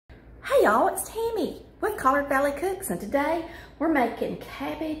Hey y'all, it's Tammy with Collard Valley Cooks, and today we're making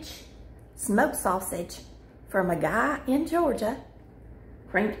cabbage smoked sausage from a guy in Georgia,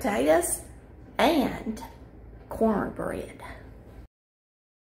 cream potatoes, and cornbread.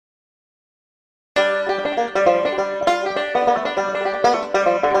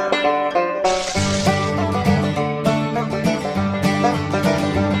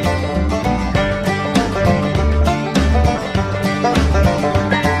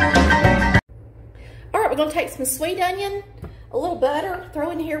 We're going to take some sweet onion, a little butter,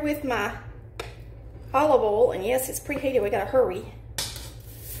 throw in here with my olive oil, and yes, it's preheated, we got to hurry.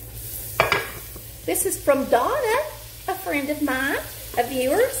 This is from Donna, a friend of mine, a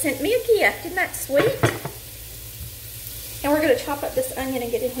viewer, sent me a gift. Isn't that sweet? And we're going to chop up this onion and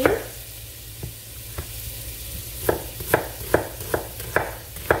get in here.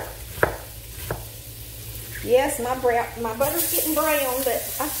 Yes, my butter's getting brown, but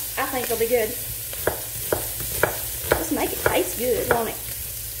I think it'll be good. Just make it taste good, won't it?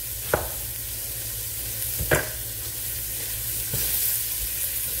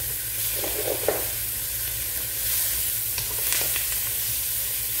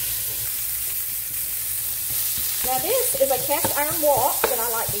 Now this is a cast iron wok that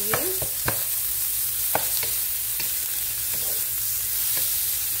I like to use.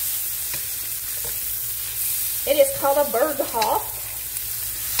 It is called a Berghoff.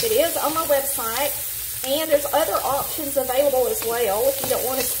 It is on my website. And there's other options available as well if you don't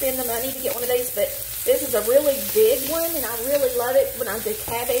want to spend the money to get one of these. But this is a really big one, and I really love it when I do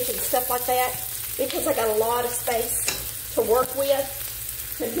cabbage and stuff like that because I got a lot of space to work with.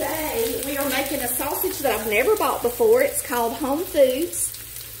 Today, we are making a sausage that I've never bought before. It's called Home Foods.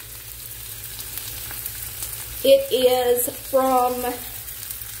 It is from,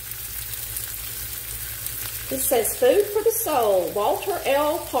 it says Food for the Soul, Walter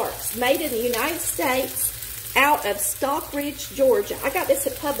L. Parks, made in the United States out of Stockbridge, Georgia. I got this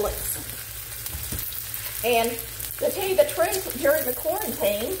at Publix. And to tell you the truth, during the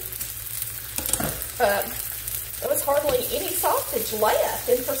quarantine, there was hardly any sausage left.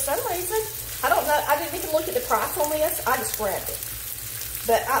 And for some reason, I don't know, I didn't even look at the price on this. I just grabbed it.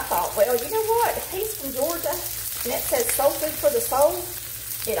 But I thought, well, you know what? If he's from Georgia and it says Soul Food for the Soul,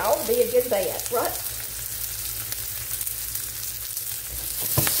 it ought to be a good bet, right?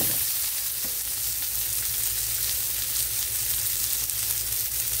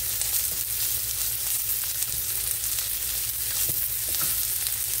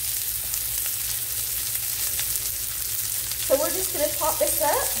 So we're just going to pop this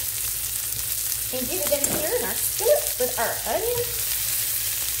up and get it in here in our skillet with our onion.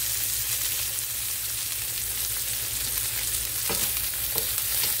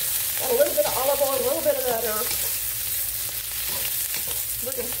 Got a little bit of olive oil, a little bit of butter.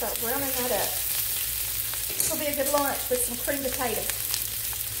 We're going to start browning that up. This will be a good lunch with some cream potatoes.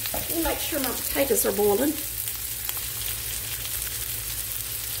 Let me make sure my potatoes are boiling.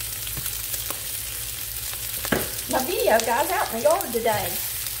 My video guy's out in the yard today.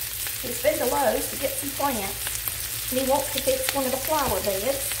 He's been to Lowe's to get some plants, and he wants to fix one of the flower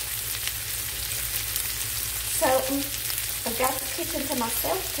beds. So I've got the kitchen to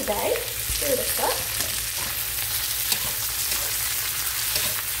myself today. Stir this up.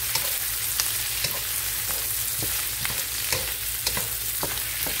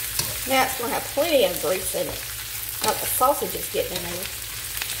 Now it's going to have plenty of grease in it. Now the sausage is getting in there.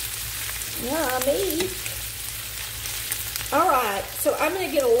 Yummy. Alright, so I'm going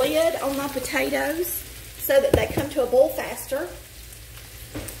to get a lid on my potatoes so that they come to a boil faster.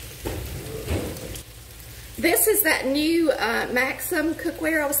 This is that new Maxim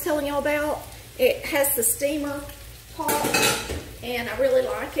cookware I was telling y'all about. It has the steamer top, and I really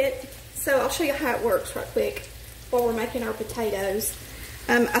like it. So I'll show you how it works right quick while we're making our potatoes.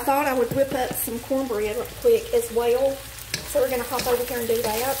 I thought I would whip up some cornbread real quick as well. So we're going to hop over here and do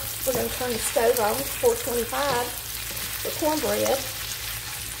that. We're going to turn the stove on to 425. The cornbread.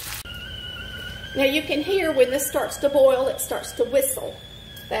 Now you can hear when this starts to boil, it starts to whistle.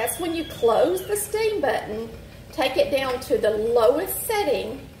 That's when you close the steam button, take it down to the lowest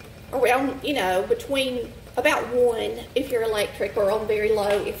setting, around, you know, between about 1 if you're electric, or on very low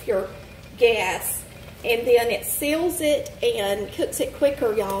if you're gas. And then it seals it and cooks it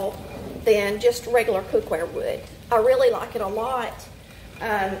quicker, y'all, than just regular cookware would. I really like it a lot.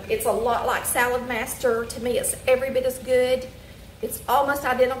 It's a lot like Salad Master. To me, it's every bit as good. It's almost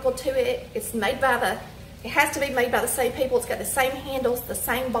identical to it. It's made by it has to be made by the same people. It's got the same handles, the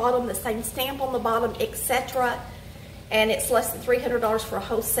same bottom, the same stamp on the bottom, etc. And it's less than $300 for a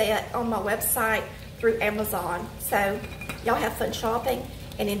whole set on my website through Amazon. So y'all have fun shopping.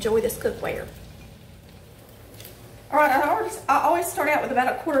 and enjoy this cookware. All right, I always start out with about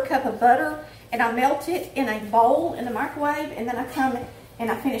a 1/4 cup of butter, and I melt it in a bowl in the microwave, and then I come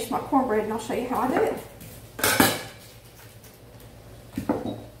and I finish my cornbread, and I'll show you how I do it.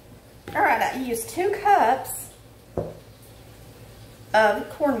 All right, I use 2 cups of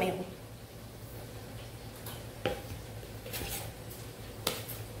cornmeal.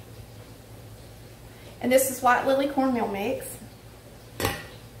 And this is White Lily cornmeal mix.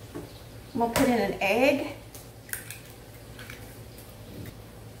 I'm gonna put in an egg.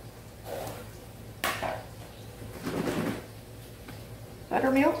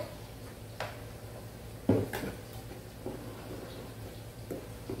 Buttermilk.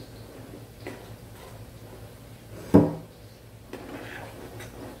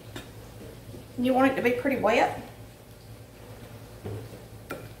 You want it to be pretty wet.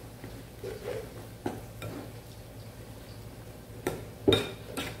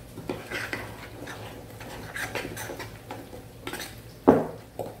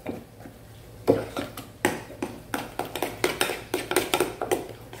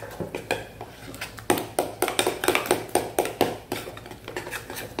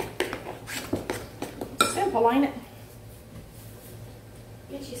 Simple, ain't it?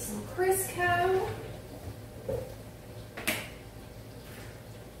 Get you some Crisco.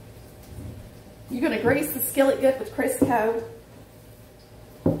 You're going to grease the skillet good with Crisco.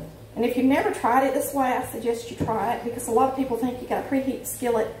 And if you've never tried it this way, I suggest you try it, because a lot of people think you got to preheat the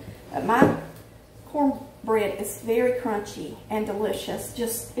skillet. But my cornbread is very crunchy and delicious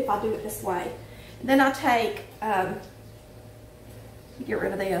just if I do it this way. And then I take, get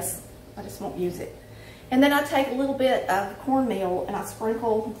rid of this, I just won't use it. And then I take a little bit of cornmeal and I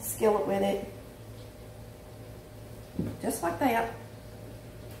sprinkle the skillet with it. Just like that.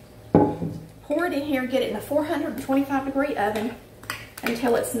 Pour it in here, get it in a 425-degree oven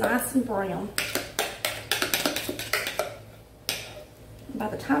until it's nice and brown. By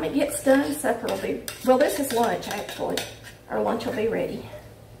the time it gets done, supper will be, well, this is lunch actually. Our lunch will be ready.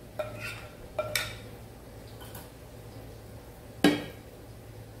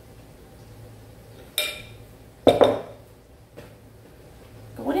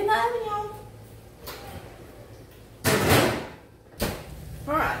 Going in the oven, y'all.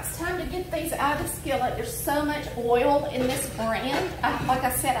 Alright, it's time to get these out of the skillet. There's so much oil in this brand. Like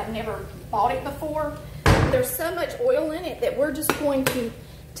I said, I've never bought it before. There's so much oil in it that we're just going to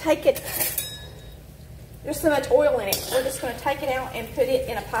take it. There's so much oil in it. We're just going to take it out and put it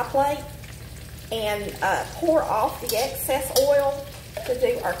in a pie plate and pour off the excess oil to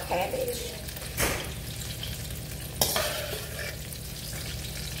do our cabbage.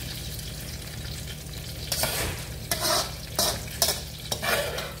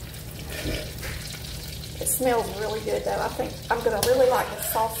 It smells really good though. I think I'm going to really like the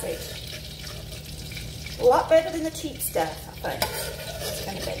sausage. A lot better than the cheap stuff, I think it's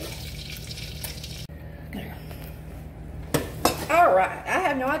going to be. There. All right, I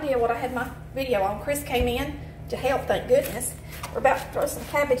have no idea what I had my video on. Chris came in to help, thank goodness. We're about to throw some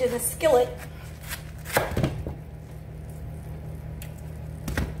cabbage in the skillet.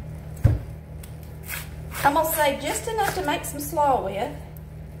 I'm going to save just enough to make some slaw with.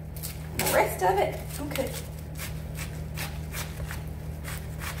 The rest of it, okay.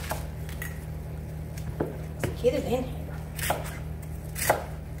 Let's get it in here.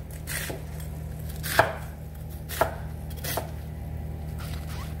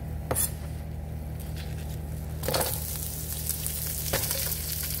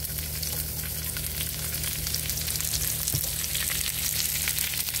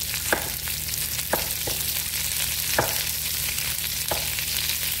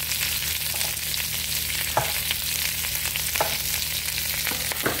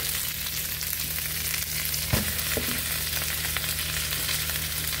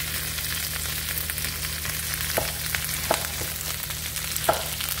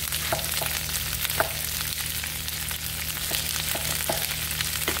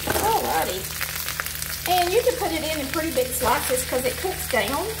 And you can put it in pretty big slices because it cooks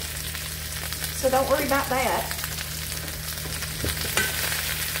down. So don't worry about that.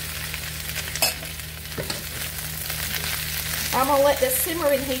 I'm going to let this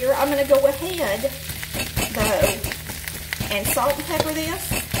simmer in here. I'm going to go ahead, though, and salt and pepper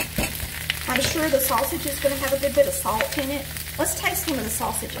this. I'm sure the sausage is going to have a good bit of salt in it. Let's taste one of the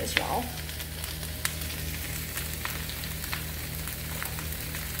sausages, y'all.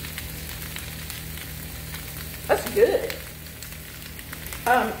 That's good.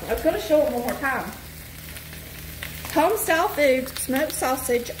 I was going to show it one more time. Homestyle Foods smoked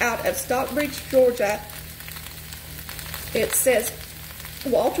sausage out of Stockbridge, Georgia. It says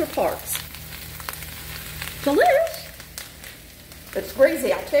Walter Parks. Delish. It's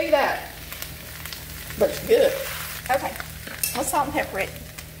greasy, I'll tell you that. But it's good. Okay, let's salt and pepper it.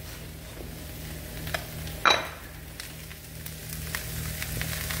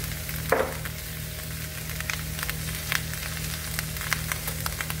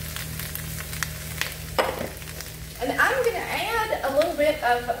 And I'm going to add a little bit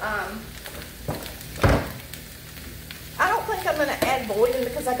of, I don't think I'm going to add boiling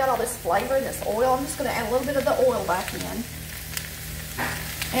because I got all this flavor in this oil. I'm just going to add a little bit of the oil back in.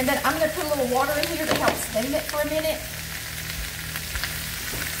 And then I'm going to put a little water in here to help steam it for a minute.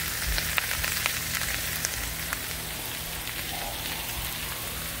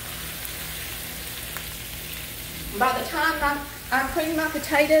 By the time I clean my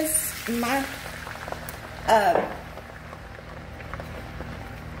potatoes, my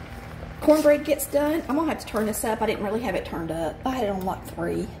cornbread gets done, I'm going to have to turn this up. I didn't really have it turned up. I had it on like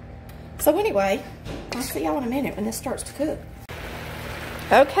 3. So anyway, I'll see y'all in a minute when this starts to cook.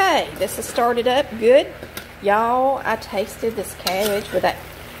 Okay, this has started up good. Y'all, I tasted this cabbage with that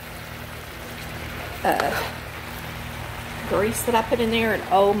grease that I put in there, and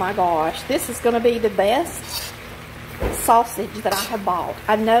oh my gosh, this is going to be the best sausage that I have bought.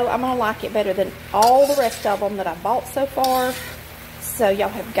 I know I'm going to like it better than all the rest of them that I've bought so far. So y'all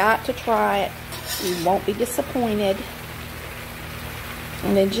have got to try it. You won't be disappointed.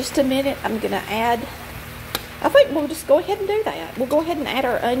 And in just a minute, I'm going to add, I think we'll just go ahead and do that. We'll go ahead and add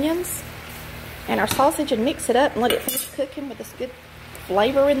our onions and our sausage and mix it up and let it finish cooking with this good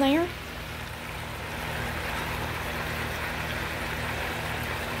flavor in there.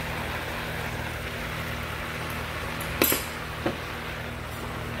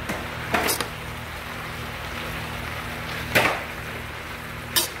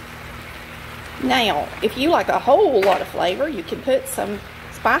 Now, if you like a whole lot of flavor, you can put some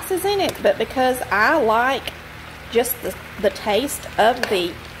spices in it, but because I like just the taste of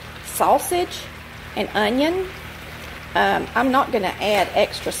the sausage and onion, I'm not going to add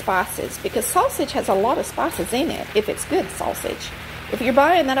extra spices because sausage has a lot of spices in it if it's good sausage. If you're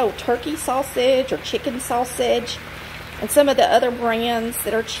buying that old turkey sausage or chicken sausage and some of the other brands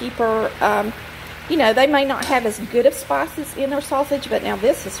that are cheaper, you know, they may not have as good of spices in their sausage, but now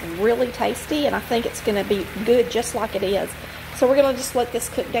this is really tasty, and I think it's going to be good just like it is. So we're going to just let this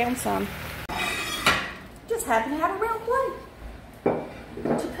cook down some. Just happen to have a round plate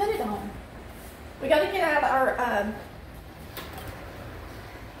to put it on. We got to get out our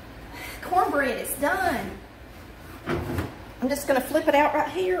cornbread. It's done. I'm just going to flip it out right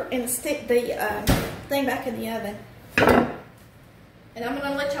here and stick the thing back in the oven. And I'm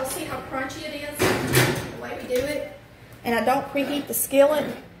going to let y'all see how crunchy it is, the way we do it. And I don't preheat the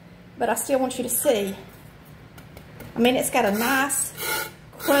skillet, but I still want you to see. I mean, it's got a nice,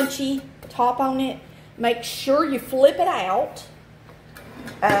 crunchy top on it. Make sure you flip it out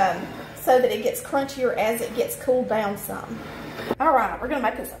so that it gets crunchier as it gets cooled down some. All right, we're going to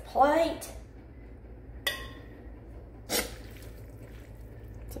make this a plate.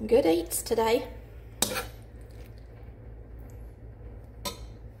 Some good eats today.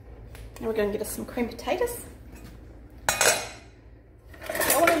 Now we're going to get us some cream potatoes.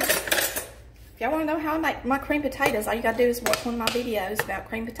 If y'all want to know how I make my cream potatoes, all you got to do is watch one of my videos about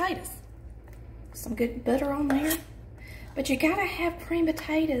cream potatoes. Some good butter on there. But you got to have cream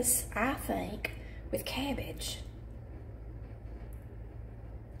potatoes, I think, with cabbage.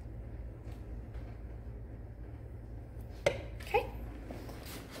 Okay.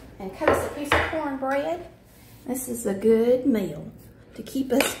 And cut us a piece of cornbread. This is a good meal to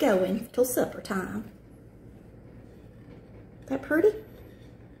keep us going till supper time. That pretty?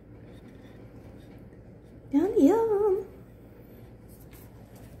 Yum, yum.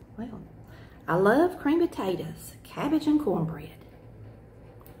 Well, I love cream potatoes, cabbage, and cornbread.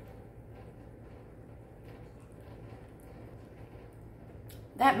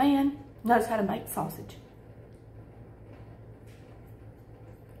 That man knows how to make sausage.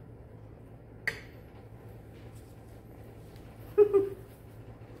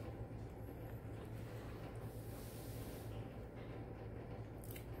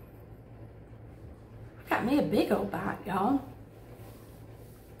 Got me a big old bite, y'all.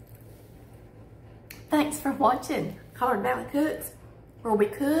 Thanks for watching Colored Valley Cooks, where we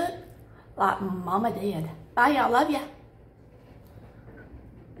cook like Mama did. Bye, y'all. Love ya.